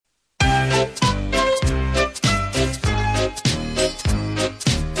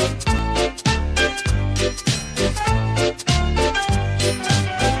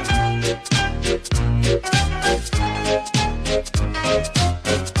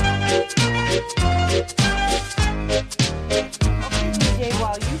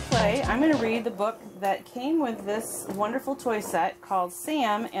book that came with this wonderful toy set called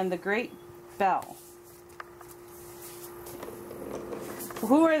Sam and the Great Bell.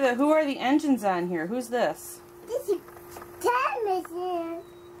 Who are the engines on here? Who's this? This is Thomas.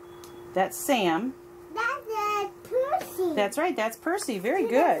 That's Sam. That's Percy. That's right, that's Percy. Very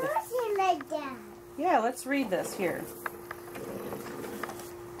good. Percy like that. Yeah, let's read this here.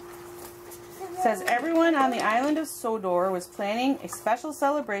 It says, everyone on the island of Sodor was planning a special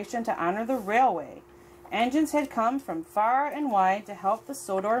celebration to honor the railway. Engines had come from far and wide to help the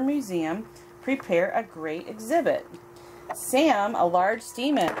Sodor Museum prepare a great exhibit. Sam, a large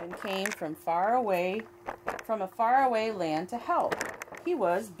steam engine, came from a faraway land to help. He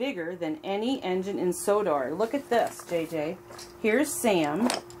was bigger than any engine in Sodor. Look at this, JJ. Here's Sam,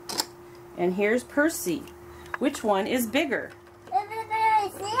 and here's Percy. Which one is bigger?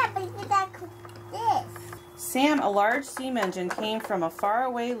 Sam, a large steam engine, came from a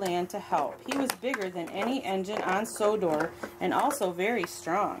faraway land to help. He was bigger than any engine on Sodor and also very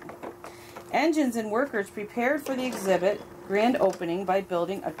strong. Engines and workers prepared for the exhibit grand opening by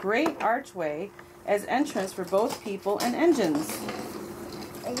building a great archway as entrance for both people and engines.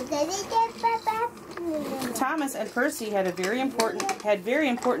 Thomas and Percy had very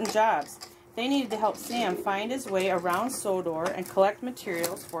important jobs. They needed to help Sam find his way around Sodor and collect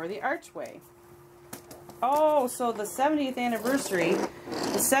materials for the archway. Oh, so the 70th anniversary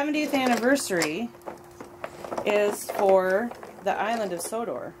is for the island of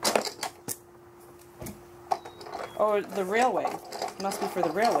Sodor. Or the railway. It must be for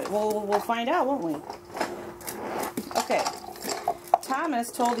the railway. Well, we'll find out, won't we? Okay.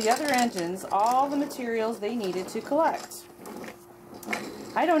 Thomas told the other engines all the materials they needed to collect.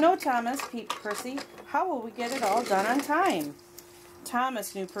 I don't know, Thomas, peeped Percy. How will we get it all done on time?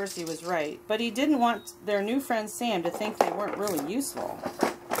 Thomas knew Percy was right, but he didn't want their new friend Sam to think they weren't really useful.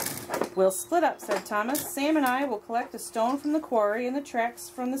 We'll split up, said Thomas. Sam and I will collect the stone from the quarry and the tracks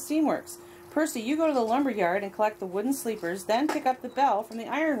from the steamworks. Percy, you go to the lumber yard and collect the wooden sleepers, then pick up the bell from the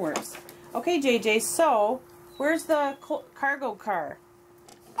ironworks. Okay, JJ, so, where's the cargo car?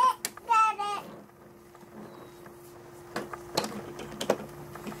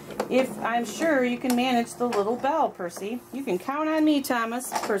 If I'm sure you can manage the little bell, Percy. You can count on me,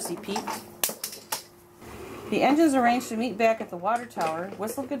 Thomas, Percy peeped. The engines arranged to meet back at the water tower,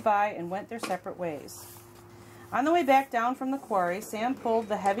 whistled goodbye, and went their separate ways. On the way back down from the quarry, Sam pulled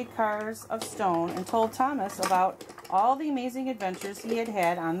the heavy cars of stone and told Thomas about all the amazing adventures he had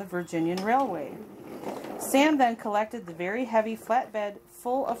had on the Virginian Railway. Sam then collected the very heavy flatbed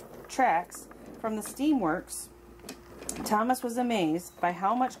full of tracks from the steamworks. Thomas was amazed by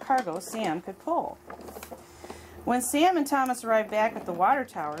how much cargo Sam could pull. When Sam and Thomas arrived back at the water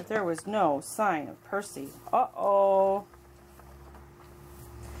tower, there was no sign of Percy. Uh-oh.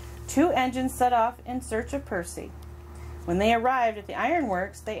 Two engines set off in search of Percy. When they arrived at the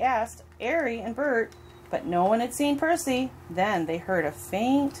ironworks, they asked Airy and Bert, but no one had seen Percy. Then they heard a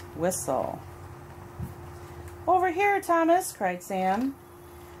faint whistle. Over here, Thomas, cried Sam.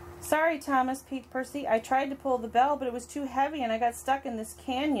 Sorry, Thomas, peeped Percy. I tried to pull the bell, but it was too heavy and I got stuck in this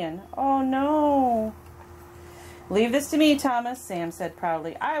canyon. Oh, no. Leave this to me, Thomas, Sam said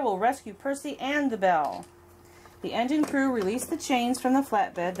proudly. I will rescue Percy and the bell. The engine crew released the chains from the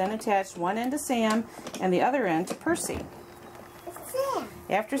flatbed, then attached one end to Sam and the other end to Percy.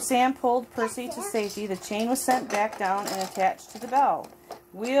 After Sam pulled Percy to safety, the chain was sent back down and attached to the bell.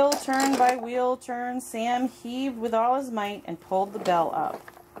 Wheel turn by wheel turn, Sam heaved with all his might and pulled the bell up.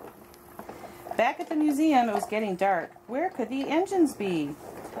 Back at the museum, it was getting dark. Where could the engines be?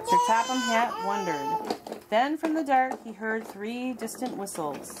 Sir Topham Hatt wondered. Then from the dark, he heard three distant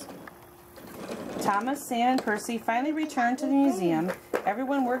whistles. Thomas, Sam, and Percy finally returned to the museum.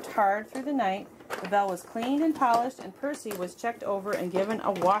 Everyone worked hard through the night. The bell was cleaned and polished, and Percy was checked over and given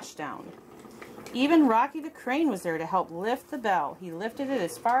a washdown. Even Rocky the Crane was there to help lift the bell. He lifted it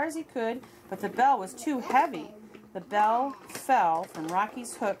as far as he could, but the bell was too heavy. The bell fell from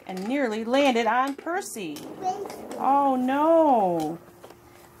Rocky's hook and nearly landed on Percy. Oh, no.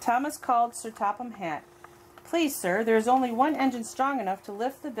 Thomas called Sir Topham Hatt. Please, sir, there is only one engine strong enough to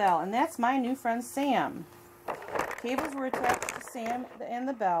lift the bell, and that's my new friend Sam. Cables were attached to Sam and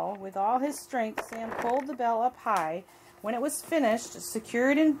the bell. With all his strength, Sam pulled the bell up high. When it was finally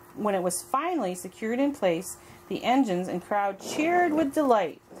secured in place, the engines and crowd cheered with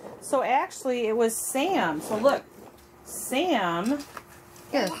delight. So actually, it was Sam. So look. Sam,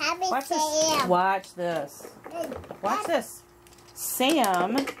 here, watch this. Watch this. Watch this.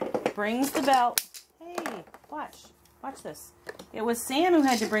 Sam brings the bell. Hey, watch this. It was Sam who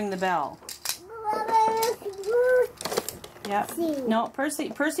had to bring the bell. Yep. No,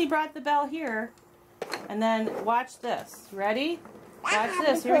 Percy brought the bell here. And then watch this. Ready? Watch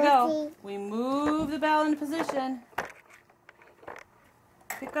this. Here we go. We move the bell into position.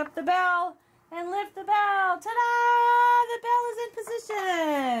 Pick up the bell and lift the bell. Ta-da! The bell is in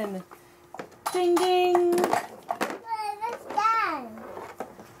position. Ding, ding. That's done.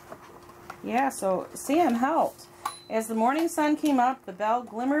 Yeah, so Sam helped. As the morning sun came up, the bell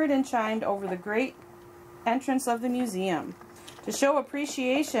glimmered and chimed over the great entrance of the museum. To show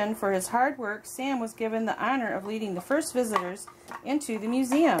appreciation for his hard work, Sam was given the honor of leading the first visitors into the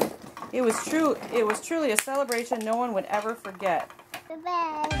museum. It was truly a celebration no one would ever forget. The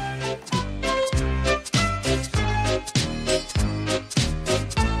bed.